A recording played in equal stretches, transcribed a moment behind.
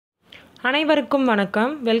அனைவருக்கும்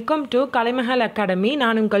வணக்கம். Welcome to Kalaimagal academy.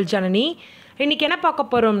 நான் உங்கள் ஜனனி. இன்றைக்கி என்ன பார்க்க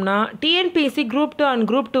போகிறோம்னா, TNPSC group 2 and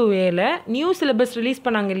group 2A new syllabus release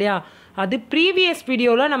பண்ணாங்க இல்லையா, அது ப்ரீவியஸ்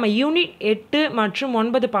வீடியோவில் நம்ம யூனிட் 8 மற்றும்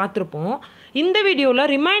 9 பார்த்துருப்போம். இந்த வீடியோவில்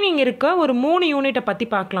ரிமைனிங் இருக்க ஒரு 3 யூனிட்டை பற்றி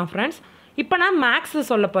பார்க்கலாம் ஃப்ரெண்ட்ஸ். இப்போ நான் மேக்ஸ்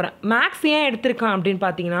சொல்ல போகிறேன். மேக்ஸ் ஏன் எடுத்திருக்கேன் அப்படின்னு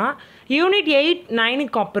பார்த்தீங்கன்னா, யூனிட் 8,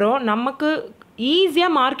 9க்கு அப்புறம் நமக்கு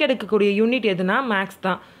ஈஸியாக மார்க் எடுக்கக்கூடிய யூனிட் எதுனா மேக்ஸ்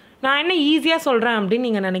தான். நான் என்ன ஈஸியாக சொல்கிறேன் அப்படின்னு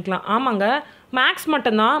நீங்கள் நினைக்கலாம். ஆமாங்க, மேக்ஸ்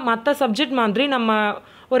மட்டும்தான். மற்ற சப்ஜெக்ட் மாதிரி நம்ம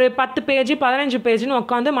ஒரு 10 பேஜ் 15 பேஜ்னு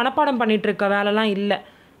உட்காந்து மனப்பாடம் பண்ணிகிட்ருக்க வேலைலாம் இல்லை.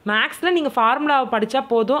 மேக்ஸில் நீங்கள் ஃபார்முலாவை படித்தா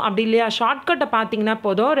போதும், அப்படி இல்லையா ஷார்ட்கட்டை பார்த்தீங்கன்னா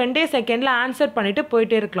போதும், 2 செகண்டில் ஆன்சர் பண்ணிவிட்டு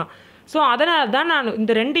போயிட்டே இருக்கலாம். ஸோ அதனால தான் நான்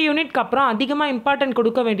இந்த 2 யூனிட்க்கு அப்புறம் அதிகமாக இம்பார்ட்டன்ட்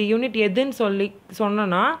கொடுக்க வேண்டிய யூனிட் எதுன்னு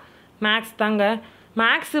சொன்னோன்னா மேக்ஸ் தாங்க.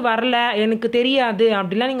 மேக்ஸ் வரல, எனக்கு தெரியாது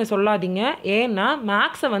அப்படிலாம் நீங்கள் சொல்லாதீங்க. ஏன்னா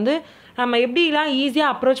மேக்ஸை நம்ம எப்படிலாம்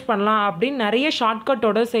ஈஸியாக அப்ரோச் பண்ணலாம் அப்படின்னு நிறைய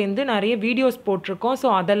ஷார்ட்கட்டோடு சேர்ந்து நிறைய வீடியோஸ் போட்டிருக்கோம். ஸோ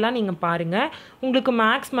அதெல்லாம் நீங்கள் பாருங்கள், உங்களுக்கு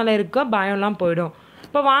மேக்ஸ் மேலே இருக்க பயம்லாம் போயிடும்.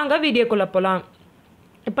 இப்போ வாங்க வீடியோக்குள்ளே போகலாம்.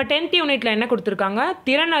 இப்போ 10th யூனிட்டில் என்ன கொடுத்துருக்காங்க,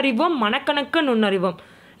 திறன் அறிவும் மனக்கணக்கு நுண்ணறிவும்.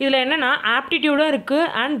 இதில் என்னென்னா ஆப்டிடியூடும்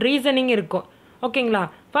இருக்குது அண்ட் ரீசனிங் இருக்கும். ஓகேங்களா.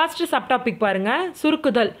 ஃபர்ஸ்ட்டு சப்டாபிக் பாருங்கள்,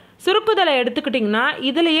 சுருக்குதலை எடுத்துக்கிட்டிங்கன்னா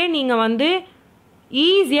இதிலையே நீங்கள்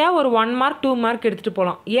ஈஸியாக ஒரு 1 மார்க் 2 மார்க் எடுத்துகிட்டு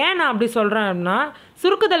போகலாம். ஏன் நான் அப்படி சொல்கிறேன் அப்படின்னா,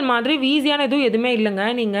 சுருக்குதல் மாதிரி ஈஸியான எதுவுமே இல்லைங்க.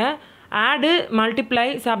 நீங்கள் ஆடு, மல்டிப்ளை,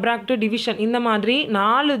 சப்ராக்ட், டிவிஷன் இந்த மாதிரி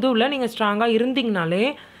 4 இதுவில் நீங்கள் ஸ்ட்ராங்காக இருந்தீங்கனாலே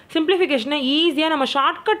சிம்பிளிஃபிகேஷனை ஈஸியாக நம்ம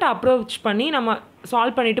ஷார்ட்கட்டை அப்ரோச் பண்ணி நம்ம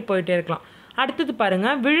சால்வ் பண்ணிவிட்டு போயிட்டே இருக்கலாம். அடுத்தது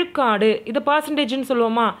பாருங்கள், விழுக்காடு. இது பர்சன்டேஜ்னு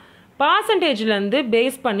சொல்லுவோமா, பர்சன்டேஜ்லேருந்து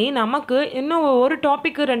பேஸ் பண்ணி நமக்கு இன்னும் ஒரு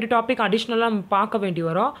டாப்பிக்கு 2 டாபிக் அடிஷ்னலாக நம்ம பார்க்க வேண்டி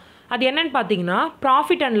வரும். அது என்னென்னு பார்த்தீங்கன்னா,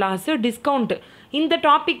 ப்ராஃபிட் அண்ட் லாஸு, டிஸ்கவுண்ட்டு. இந்த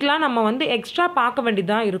டாப்பிக்லாம் நம்ம எக்ஸ்ட்ரா பார்க்க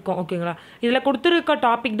வேண்டியதாக இருக்கும். ஓகேங்களா. இதில் கொடுத்துருக்க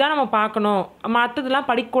டாபிக் தான் நம்ம பார்க்கணும், மற்றதெல்லாம்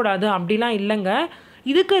படிக்கக்கூடாது அப்படிலாம் இல்லைங்க.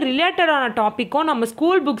 இதுக்கு ரிலேட்டடான டாப்பிக்கும் நம்ம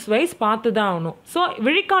ஸ்கூல் புக்ஸ் வைஸ் பார்த்து தான் ஆகணும். ஸோ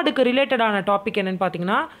விழுக்காடுக்கு ரிலேட்டடான டாபிக் என்னென்னு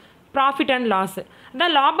பார்த்தீங்கன்னா ப்ராஃபிட் அண்ட் லாஸு.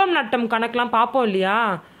 அதான் லாபம் நட்டம் கணக்கெலாம் பார்ப்போம் இல்லையா,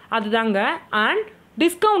 அதுதாங்க. அண்ட்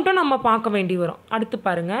டிஸ்கவுண்ட்டும் நம்ம பார்க்க வேண்டி வரும். அடுத்து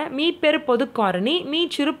பாருங்கள், மீப்பெரு பொது காரணி,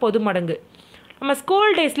 மீச்சிறு பொது மடங்கு. நம்ம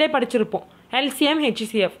ஸ்கூல் டேஸ்லேயே படிச்சிருப்போம். எல்சிஎம்,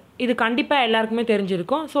 ஹெச்சிசிஎஃப் இது கண்டிப்பாக எல்லாருக்குமே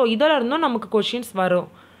தெரிஞ்சிருக்கும். ஸோ இதில் இருந்தும் நமக்கு கொஷின்ஸ் வரும்.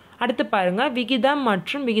 அடுத்து பாருங்கள், விகிதம்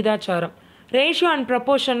மற்றும் விகிதாச்சாரம், ரேஷியோ அண்ட்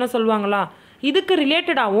ப்ரப்போர்ஷன்னு சொல்லுவாங்களா, இதுக்கு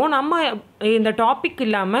ரிலேட்டடாகவும் நம்ம இந்த டாபிக்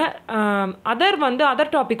இல்லாமல்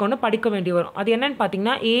அதர் டாபிக் ஒன்று படிக்க வேண்டி வரும். அது என்னென்னு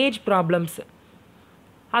பார்த்தீங்கன்னா ஏஜ் ப்ராப்ளம்ஸ்.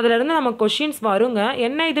 அதிலேருந்து நம்ம கொஷின்ஸ் வருங்க.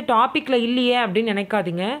 என்ன இது டாப்பிக்கில் இல்லையே அப்படின்னு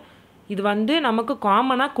நினைக்காதீங்க. இது நமக்கு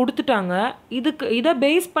காமனாக கொடுத்துட்டாங்க. இதை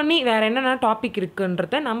பேஸ் பண்ணி வேறு என்னென்ன டாபிக்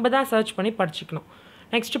இருக்குன்றத நம்ம தான் சர்ச் பண்ணி படிச்சுக்கணும்.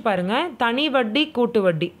 நெக்ஸ்ட்டு பாருங்கள், தனி வட்டி கூட்டு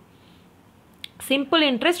வட்டி, simple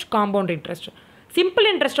interest, compound interest. Simple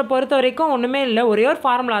இன்ட்ரெஸ்ட்டை பொறுத்த வரைக்கும் ஒன்றுமே இல்லை, ஒரே ஒரு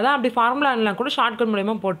ஃபார்முலா தான். அப்படி ஃபார்முலாலாம் கூட ஷார்ட்கட்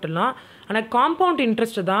மூலயமா போட்டுடலாம். ஆனால் காம்பவுண்ட்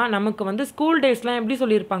இன்ட்ரெஸ்ட் தான் நமக்கு ஸ்கூல் டேஸ்லாம் எப்படி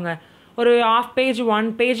சொல்லியிருப்பாங்க, ஒரு 1/2 பேஜ் 1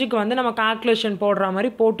 பேஜுக்கு நம்ம கால்குலேஷன் போடுற மாதிரி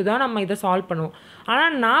போட்டு தான் நம்ம இதை சால்வ் பண்ணுவோம்.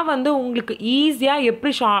 ஆனால் நான் உங்களுக்கு ஈஸியாக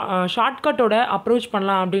எப்படி ஷார்ட்கட்டோட அப்ரோச்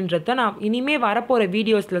பண்ணலாம் அப்படின்றத நான் இனிமேல் வரப்போகிற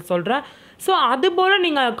வீடியோஸில் சொல்கிறேன். ஸோ அதுபோல்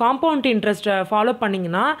நீங்கள் காம்பவுண்ட் இன்ட்ரெஸ்ட்டை ஃபாலோ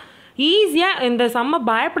பண்ணிங்கன்னா ஈஸியாக இந்த சம்மை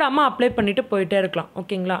பயப்படாமல் அப்ளை பண்ணிவிட்டு போயிட்டே இருக்கலாம்.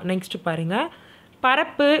 ஓகேங்களா. நெக்ஸ்ட்டு பாருங்கள்,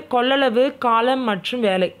 பரப்பு, கொள்ளளவு, காலம் மற்றும்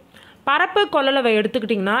வேலை. பரப்பு, கொள்ளளவை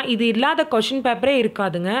எடுத்துக்கிட்டிங்கன்னா இது இல்லாத கொஷின் பேப்பரே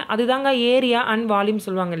இருக்காதுங்க. அதுதாங்க ஏரியா அண்ட் வால்யூம்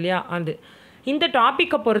சொல்லுவாங்க இல்லையா, அது. இந்த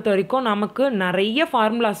டாப்பிக்கை பொறுத்த வரைக்கும் நமக்கு நிறைய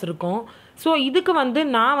ஃபார்முலாஸ் இருக்கும். ஸோ இதுக்கு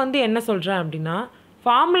நான் என்ன சொல்கிறேன் அப்படின்னா,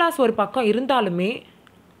 ஃபார்முலாஸ் ஒரு பக்கம் இருந்தாலுமே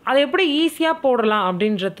அதை எப்படி ஈஸியாக போடலாம்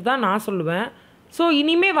அப்படின்றது தான் நான் சொல்லுவேன். ஸோ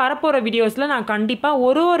இனிமேல் வரப்போகிற வீடியோஸில் நான் கண்டிப்பாக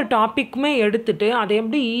ஒரு டாப்பிக்குமே எடுத்துகிட்டு அதை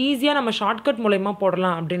எப்படி ஈஸியாக நம்ம ஷார்ட்கட் மூலயமா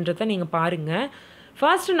போடலாம் அப்படின்றத நீங்கள் பாருங்கள்.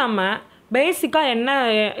 ஃபர்ஸ்ட்டு நம்ம பேசிக்காக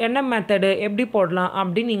என்ன மெத்தடு எப்படி போடலாம்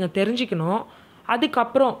அப்படின்னு நீங்கள் தெரிஞ்சுக்கணும்.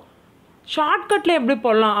 அதுக்கப்புறம் ஷார்ட்கட்டில் எப்படி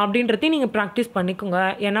போடலாம் அப்படின்றதையும் நீங்கள் ப்ராக்டிஸ் பண்ணிக்கோங்க.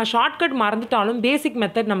 ஏன்னா ஷார்ட்கட் மறந்துட்டாலும் பேசிக்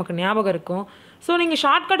மெத்தட் நமக்கு ஞாபகம் இருக்கும். ஸோ நீங்கள்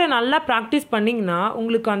ஷார்ட்கட்டை நல்லா ப்ராக்டிஸ் பண்ணிங்கன்னா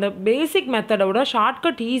உங்களுக்கு அந்த பேசிக் மெத்தடோட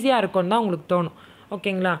ஷார்ட்கட் ஈஸியாக இருக்கும்னு தான் உங்களுக்கு தோணும்.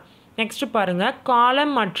 ஓகேங்களா. நெக்ஸ்ட்டு பாருங்கள்,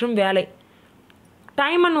 காலம் மற்றும் வேலை,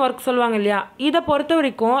 டைம் அண்ட் ஒர்க் சொல்லுவாங்க இல்லையா, இதை பொறுத்த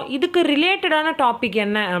வரைக்கும் இதுக்கு ரிலேட்டடான டாபிக்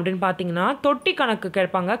என்ன அப்படின்னு பார்த்தீங்கன்னா தொட்டி கணக்கு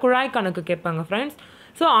கேட்பாங்க, குழாய் கணக்கு கேட்பாங்க ஃப்ரெண்ட்ஸ்.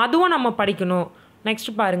 ஸோ அதுவும் நம்ம படிக்கணும்.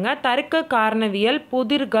 நெக்ஸ்ட் பாருங்கள், தர்க்க காரணவியல்,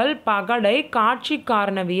 புதிர்கள், பகடை, காட்சி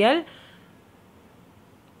காரணவியல்,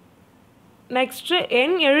 நெக்ஸ்ட்டு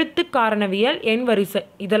எண் எழுத்து காரணவியல், எண் வரிசை.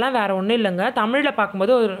 இதெல்லாம் வேறு ஒன்றும் இல்லைங்க. தமிழில்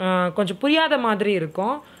பார்க்கும்போது ஒரு கொஞ்சம் புரியாத மாதிரி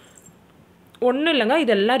இருக்கும். ஒன்றும் இல்லைங்க,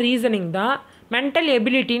 இதெல்லாம் ரீசனிங் தான். மென்டல்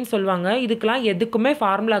எபிலிட்டின்னு சொல்லுவாங்க. இதுக்கெலாம் எதுக்குமே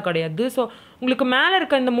ஃபார்முலா கிடையாது. ஸோ உங்களுக்கு மேலே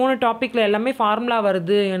இருக்க இந்த 3 டாப்பிக்கில் எல்லாமே ஃபார்முலா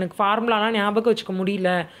வருது, எனக்கு ஃபார்முலாலாம் ஞாபகம் வச்சுக்க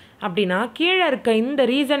முடியல அப்படின்னா கீழே இருக்க இந்த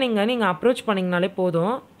ரீசனிங்கை நீங்கள் அப்ரோச் பண்ணிங்கனாலே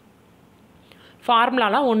போதும்.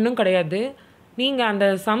 ஃபார்முலாலாம் ஒன்றும் கிடையாது. நீங்கள் அந்த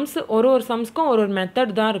சம்ஸ் ஒரு சம்ஸ்க்கும் ஒரு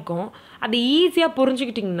மெத்தட் தான் இருக்கும். அது ஈஸியாக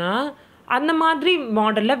புரிஞ்சுக்கிட்டிங்கன்னா அந்த மாதிரி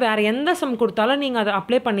மாடலில் வேறு எந்த சம் கொடுத்தாலும் நீங்கள் அதை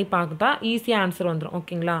அப்ளை பண்ணி பார்த்தா ஈஸியாக ஆன்சர் வந்துடும்.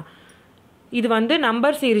 ஓகேங்களா? இது வந்து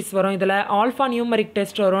நம்பர் சீரிஸ் வரும். இதில் ஆல்ஃபா நியூமரிக்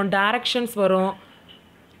டெஸ்ட் வரும், டைரக்ஷன்ஸ் வரும்,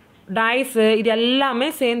 டைஸு, இது எல்லாமே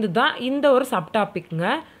சேர்ந்து தான் இந்த ஒரு சப்டாபிக்ங்க.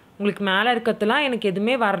 உங்களுக்கு மேலே இருக்கிறதுலாம் எனக்கு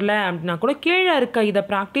எதுவுமே வரல அப்படின்னா கூட கீழே இருக்க இதை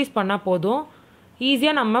ப்ராக்டிஸ் பண்ணால் போதும்,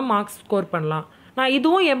 ஈஸியாக நம்ம மார்க்ஸ் ஸ்கோர் பண்ணலாம். நான்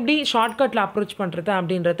இதுவும் எப்படி ஷார்ட்கட்டில் அப்ரோச் பண்ணுறது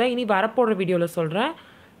அப்படின்றத இனி வரப்போடுற வீடியோவில் சொல்கிறேன்.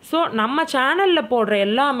 ஸோ நம்ம சேனலில் போடுற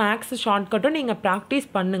எல்லா மேக்ஸ் ஷார்ட்கட்டும் நீங்கள் ப்ராக்டிஸ்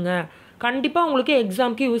பண்ணுங்கள். கண்டிப்பாக உங்களுக்கு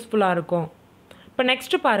எக்ஸாமுக்கு யூஸ்ஃபுல்லாக இருக்கும். இப்போ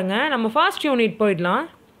நெக்ஸ்ட்டு பாருங்கள், நம்ம ஃபர்ஸ்ட் யூனிட் போயிடலாம்.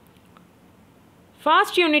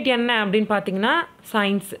 ஃபர்ஸ்ட் யூனிட் என்ன அப்படின்னு பார்த்தீங்கன்னா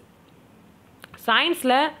சயின்ஸு.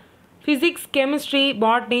 சயின்ஸில் ஃபிசிக்ஸ், கெமிஸ்ட்ரி,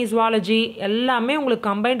 பாட்னி, ஜுவாலஜி எல்லாமே உங்களுக்கு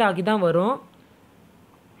கம்பைன்ட் ஆகி தான் வரும்.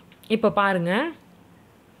 இப்போ பாருங்கள்,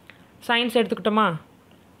 சயின்ஸ் எடுத்துக்கிட்டோமா?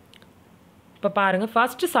 இப்போ பாருங்கள்,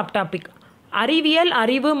 ஃபஸ்ட்டு சப்டாபிக் அறிவியல்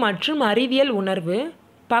அறிவு மற்றும் அறிவியல் உணர்வு,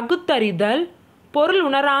 பகுத்தறிதல், பொருள்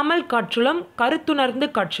உணராமல் கற்றலும் கருத்துணர்ந்து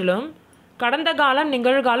கற்றலும், கடந்த காலம்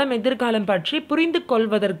நிகழ்காலம் எதிர்காலம் பற்றி புரிந்து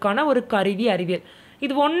கொள்வதற்கான ஒரு கருவி அறிவியல்.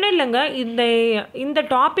 இது ஒன்றும் இல்லைங்க, இந்த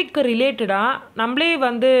டாப்பிக்கு ரிலேட்டடாக நம்மளே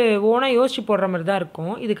வந்து ஓனாக யோசிச்சு போடுற மாதிரி தான்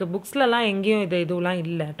இருக்கும். இதுக்கு புக்ஸ்லலாம் எங்கேயும் இதுவெலாம்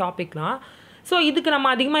இல்லை டாப்பிக்லாம். ஸோ இதுக்கு நம்ம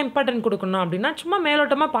அதிகமாக இம்பார்ட்டன்ட் கொடுக்கணும் அப்படின்னா சும்மா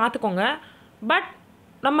மேலோட்டமாக பார்த்துக்கோங்க. பட்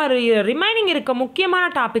நம்ம ரிமைனிங் இருக்க முக்கியமான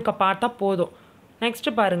டாப்பிக்கை பார்த்தா போதும்.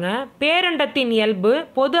 நெக்ஸ்ட்டு பாருங்கள், பேரண்டத்தின் இயல்பு,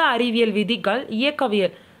 பொது அறிவியல் விதிகள்,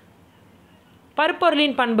 இயக்கவியல்,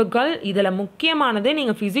 பருப்பொருளின் பண்புகள். இதில் முக்கியமானது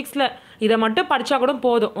நீங்கள் ஃபிசிக்ஸில் இதை மட்டும் படித்தா கூட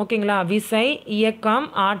போதும். ஓகேங்களா? விசை, இயக்கம்,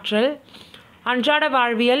 ஆற்றல், அன்றாட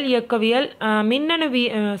வாழ்வியல், இயக்கவியல்,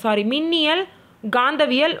 மின்னியல்,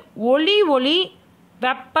 காந்தவியல், ஒளி,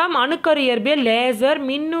 வெப்பம், அணுக்கரு இயற்பியல், லேசர்,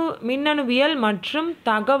 மின்னணுவியல் மற்றும்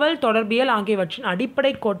தகவல் தொடர்பியல் ஆகியவற்றின்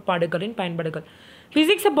அடிப்படை கோட்பாடுகளின் பயன்பாடுகள்.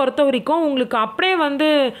 ஃபிசிக்ஸை பொறுத்த வரைக்கும் உங்களுக்கு அப்படியே வந்து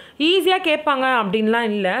ஈஸியாக கேட்பாங்க அப்படின்லாம்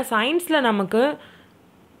இல்லை. சயின்ஸில் நமக்கு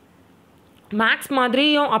மேக்ஸ்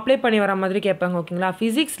மாதிரியும் அப்ளை பண்ணி வர மாதிரி கேட்பாங்க. ஓகேங்களா?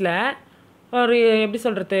 ஃபிசிக்ஸில் ஒரு எப்படி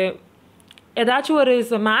சொல்கிறது, ஏதாச்சும் ஒரு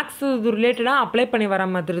மேக்ஸ் இது ரிலேட்டடாக அப்ளை பண்ணி வர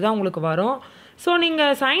மாதிரி தான் உங்களுக்கு வரும். ஸோ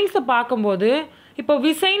நீங்கள் சயின்ஸை பார்க்கும்போது இப்போ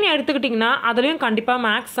விசைன்னு எடுத்துக்கிட்டிங்கன்னா அதுலேயும் கண்டிப்பாக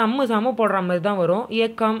மேக்ஸ் சம்மு போடுற மாதிரி தான் வரும்.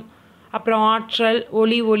 இயக்கம், அப்புறம் ஆற்றல்,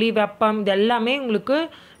 ஒளி, வெப்பம், இது எல்லாமே உங்களுக்கு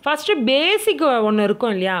ஃபஸ்ட்டு பேசிக் ஒன்று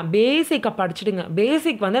இருக்கும் இல்லையா? பேசிக்கை படிச்சுடுங்க.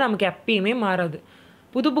 பேசிக் வந்து நமக்கு எப்பயுமே மாறாது.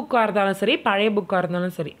 புது புக்காக இருந்தாலும் சரி, பழைய புக்காக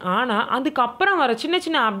இருந்தாலும் சரி. ஆனால் அதுக்கப்புறம் வர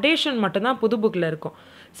சின்ன அப்டேஷன் மட்டும்தான் புது புக்கில் இருக்கும்.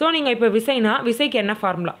 ஸோ நீங்கள் இப்போ விசைக்கு என்ன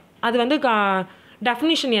ஃபார்முலா, அது வந்து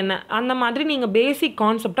டெஃபினிஷன் என்ன, அந்த மாதிரி நீங்கள் பேசிக்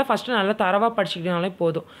கான்செப்டை ஃபஸ்ட்டு நல்லா தரவாக படிச்சுக்கிட்டனாலே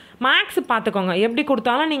போதும். மேக்ஸ் பார்த்துக்கோங்க, எப்படி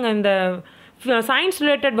கொடுத்தாலும் நீங்கள் இந்த சயின்ஸ்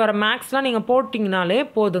ரிலேட்டட் வர மேக்ஸ்லாம் நீங்கள் போட்டிங்கனாலே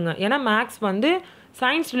போதுங்க. ஏன்னா மேக்ஸ் வந்து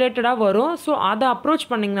சயின்ஸ் ரிலேட்டடாக வரும். ஸோ அதை அப்ரோச்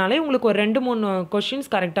பண்ணிங்கனாலே உங்களுக்கு ஒரு 2-3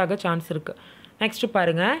 கொஷின்ஸ் கரெக்டாக சான்ஸ் இருக்குது. நெக்ஸ்ட்டு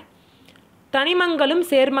பாருங்கள், தனிமங்களும்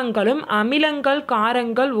சேர்மங்களும், அமிலங்கள்,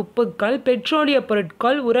 காரங்கள், உப்புக்கள், பெட்ரோலிய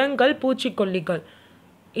பொருட்கள், உரங்கள், பூச்சிக்கொல்லிகள்.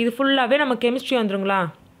 இது ஃபுல்லாகவே நம்ம கெமிஸ்ட்ரி வந்துருங்களா?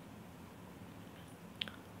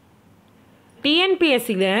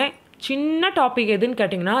 டிஎன்பிஎஸ்சியில் சின்ன டாபிக் எதுன்னு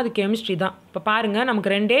கேட்டிங்கன்னா அது கெமிஸ்ட்ரி தான். இப்போ பாருங்கள், நமக்கு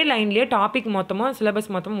 2 லைன்லேயே டாபிக் மொத்தமாக சிலபஸ்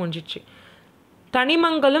மொத்தமாக முடிஞ்சிச்சு.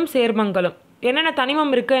 தனிமங்களும் சேர்மங்களும், என்னென்ன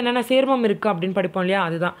தனிமம் இருக்குது என்னென்ன சேர்மம் இருக்குது அப்படின்னு படிப்போம் இல்லையா?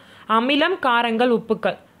 அதுதான் அமிலம், காரங்கள்,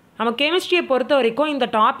 உப்புக்கள். நம்ம கெமிஸ்ட்ரியை பொறுத்த வரைக்கும் இந்த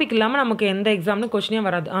டாபிக் இல்லாமல் நமக்கு எந்த எக்ஸாம்னு கொஷினே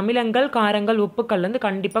வராது. அமிலங்கள், காரங்கள், உப்புக்கள்லேருந்து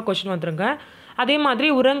கண்டிப்பாக கொஷின் வந்துருங்க. அதே மாதிரி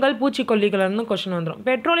உரங்கள், பூச்சிக்கொல்லிகள்லேருந்து கொஷின் வந்துடும்.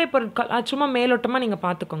 பெட்ரோலிய பொருட்கள் சும்மா மேலோட்டமாக நீங்கள்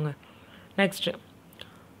பார்த்துக்கோங்க. நெக்ஸ்ட்டு,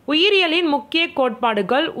 உயிரியலின் முக்கிய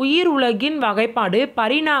கோட்பாடுகள், உயிர் உலகின் வகைப்பாடு,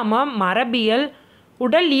 பரிணாமம், மரபியல்,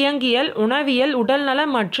 உடல் இயங்கியல், உணவியல்,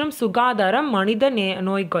 உடல்நலம் மற்றும் சுகாதாரம், மனித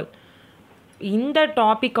நோய்கள். இந்த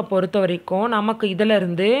டாப்பிக்கை பொறுத்த வரைக்கும் நமக்கு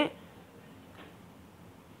இதிலிருந்து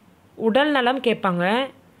உடல் நலம் கேட்பாங்க,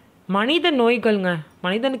 மனித நோய்கள்ங்க.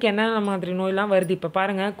 மனிதனுக்கு என்னென்ன மாதிரி நோயெலாம் வருது, இப்போ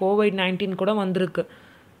பாருங்கள் COVID-19 கூட வந்திருக்கு.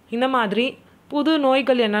 இந்த மாதிரி புது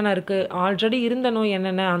நோய்கள் என்னென்ன இருக்குது, ஆல்ரெடி இருந்த நோய்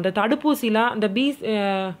என்னென்ன, அந்த தடுப்பூசிலாம் அந்த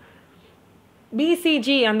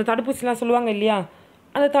பிசிஜி அந்த தடுப்பூசிலாம் சொல்லுவாங்க இல்லையா,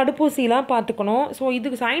 அந்த தடுப்பூசிலாம் பார்த்துக்கணும். ஸோ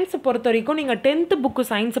இதுக்கு சயின்ஸை பொறுத்த வரைக்கும் நீங்கள் 10th புக்கு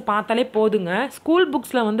சயின்ஸை பார்த்தாலே போதுங்க. ஸ்கூல்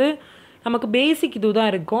புக்ஸில் வந்து நமக்கு பேசிக் இது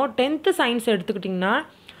தான் இருக்கும். 10th சயின்ஸ் எடுத்துக்கிட்டிங்கன்னா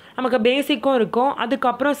நமக்கு பேசிக்கும் இருக்கும்,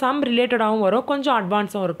 அதுக்கப்புறம் சம் ரிலேட்டடாகவும் வரும், கொஞ்சம்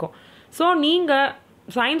அட்வான்ஸும் இருக்கும். ஸோ நீங்கள்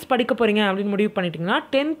சயின்ஸ் படிக்க போகிறீங்க அப்படின்னு முடிவு பண்ணிட்டீங்கன்னா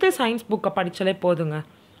 10th சயின்ஸ் புக்கை படித்தாலே போதுங்க.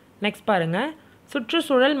 நெக்ஸ்ட் பாருங்கள்,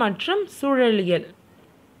 சுற்றுச்சூழல் மற்றும் சூழலியல்.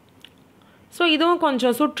 ஸோ இதுவும்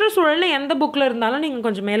கொஞ்சம் சுற்றுச்சூழல்னு எந்த புக்கில் இருந்தாலும் நீங்கள்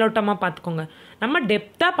கொஞ்சம் மேலோட்டமாக பார்த்துக்கோங்க. நம்ம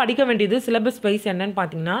டெப்த்தாக படிக்க வேண்டியது சிலபஸ் வைஸ் என்னன்னு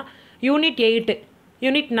பார்த்தீங்கன்னா Unit 8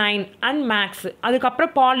 யூனிட் 9 அண்ட் மேக்ஸ்,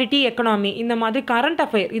 அதுக்கப்புறம் பாலிட்டி, எக்கனாமி, இந்த மாதிரி கரண்ட்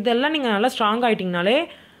அஃபேர் இதெல்லாம் நீங்கள் நல்லா ஸ்ட்ராங் ஆகிட்டிங்கனாலே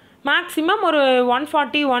மேக்ஸிமம் ஒரு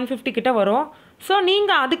 140 150 கிட்ட வரும். ஸோ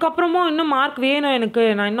நீங்கள் அதுக்கப்புறமும் இன்னும் மார்க் வேணும் எனக்கு,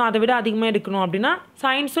 நான் இன்னும் அதை விட அதிகமாக எடுக்கணும் அப்படின்னா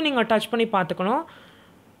சயின்ஸும் நீங்கள் டச் பண்ணி பார்த்துக்கணும்.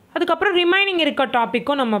 அதுக்கப்புறம் ரிமைனிங் இருக்க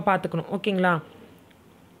டாப்பிக்கும் நம்ம பார்த்துக்கணும். ஓகேங்களா?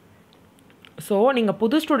 ஸோ நீங்கள்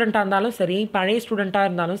புது ஸ்டூடெண்ட்டாக இருந்தாலும் சரி, பழைய ஸ்டூடெண்ட்டாக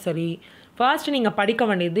இருந்தாலும் சரி, ஃபர்ஸ்ட் நீங்கள் படிக்க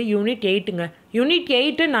வேண்டியது யூனிட் 8ங்க. யூனிட்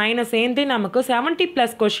 8 9 சேர்ந்து நமக்கு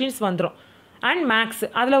 70+ கொஷின்ஸ் வந்துடும். அண்ட் மேக்ஸ்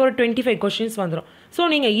அதில் ஒரு 25 கொஷின்ஸ் வந்துடும். ஸோ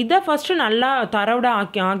நீங்கள் இதை ஃபஸ்ட்டு நல்லா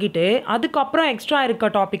தரவுடாக ஆகிட்டு அதுக்கப்புறம் எக்ஸ்ட்ரா இருக்க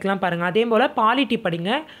டாப்பிக்லாம் பாருங்கள். அதே போல் பாலிட்டி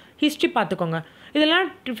படிங்க, ஹிஸ்ட்ரி பார்த்துக்கோங்க. இதெல்லாம்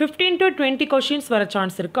 15 to 20 கொஷின்ஸ் வர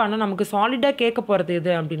சான்ஸ் இருக்குது. ஆனால் நமக்கு சாலிடாக கேட்க போகிறது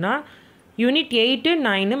எது அப்படின்னா யூனிட் 8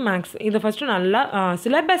 9 மேக்ஸ். இதை ஃபஸ்ட்டு நல்லா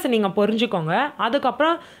சிலபஸை நீங்கள் புரிஞ்சுக்கோங்க.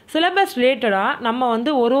 அதுக்கப்புறம் சிலபஸ் ரிலேட்டடாக நம்ம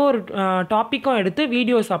வந்து ஒரு டாப்பிக்கும் எடுத்து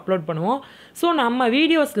வீடியோஸ் அப்லோட் பண்ணுவோம். ஸோ நம்ம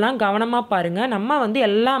வீடியோஸ்லாம் கவனமாக பாருங்கள். நம்ம வந்து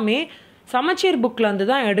எல்லாமே சமச்சீர் புக்கில்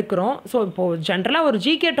தான் எடுக்கிறோம். ஸோ இப்போது ஜென்ரலாக ஒரு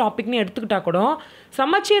ஜிகே டாப்பிக்னு எடுத்துக்கிட்டால் கூட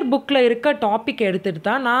சமச்சீர் புக்கில் இருக்க டாபிக் எடுத்துகிட்டு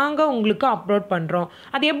தான் நாங்கள் உங்களுக்கு அப்லோட் பண்ணுறோம்.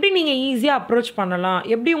 அது எப்படி நீங்கள் ஈஸியாக அப்ரோச் பண்ணலாம்,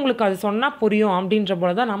 எப்படி உங்களுக்கு அது சொன்னால் புரியும் அப்படின்ற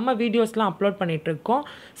போல தான் நம்ம வீடியோஸ்லாம் அப்லோட் பண்ணிகிட்ருக்கோம்.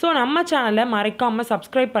 ஸோ நம்ம சேனலை மறக்காமல்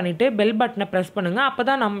சப்ஸ்கிரைப் பண்ணிவிட்டு பெல் பட்டனை ப்ரெஸ் பண்ணுங்கள். அப்போ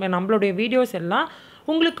தான் நம்மளுடைய வீடியோஸ் எல்லாம்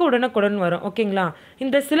உங்களுக்கு உடனுக்குடன் வரும். ஓகேங்களா?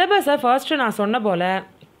 இந்த சிலபஸை ஃபர்ஸ்ட்டு நான் சொன்ன போல்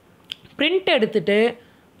பிரிண்ட் எடுத்துகிட்டு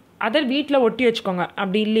அதை வீட்டில் ஒட்டி வச்சுக்கோங்க.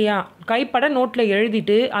 அப்படி இல்லையா கைப்பட நோட்டில்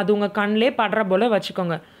எழுதிட்டு அது உங்கள் கண்ணிலே படுற போல்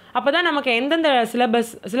வச்சுக்கோங்க. அப்போ தான் நமக்கு எந்தெந்த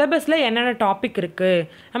சிலபஸில் என்னென்ன டாபிக் இருக்குது,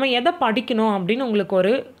 நம்ம எதை படிக்கணும் அப்படின்னு உங்களுக்கு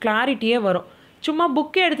ஒரு கிளாரிட்டியே வரும். சும்மா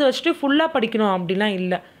புக்கே எடுத்து வச்சுட்டு ஃபுல்லாக படிக்கணும் அப்படிலாம்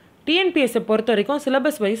இல்லை. டிஎன்பிஎஸ்ஸை பொறுத்த வரைக்கும்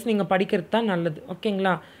சிலபஸ் வைஸ் நீங்கள் படிக்கிறது தான் நல்லது.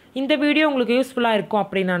 ஓகேங்களா? இந்த வீடியோ உங்களுக்கு யூஸ்ஃபுல்லாக இருக்கும்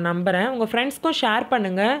அப்படின்னு நான் நம்புகிறேன். உங்கள் ஃப்ரெண்ட்ஸ்க்கும் ஷேர்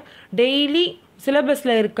பண்ணுங்கள். டெய்லி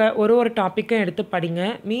சிலபஸில் இருக்க ஒரு டாப்பிக்கும் எடுத்து படிங்க.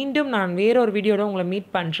 மீண்டும் நான் வேறொரு வீடியோட உங்களை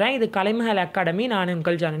மீட் பண்ணுறேன். இது கலைமகள் அகாடமி. நான்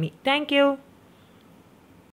உங்கள் ஜனனி. தேங்க்யூ.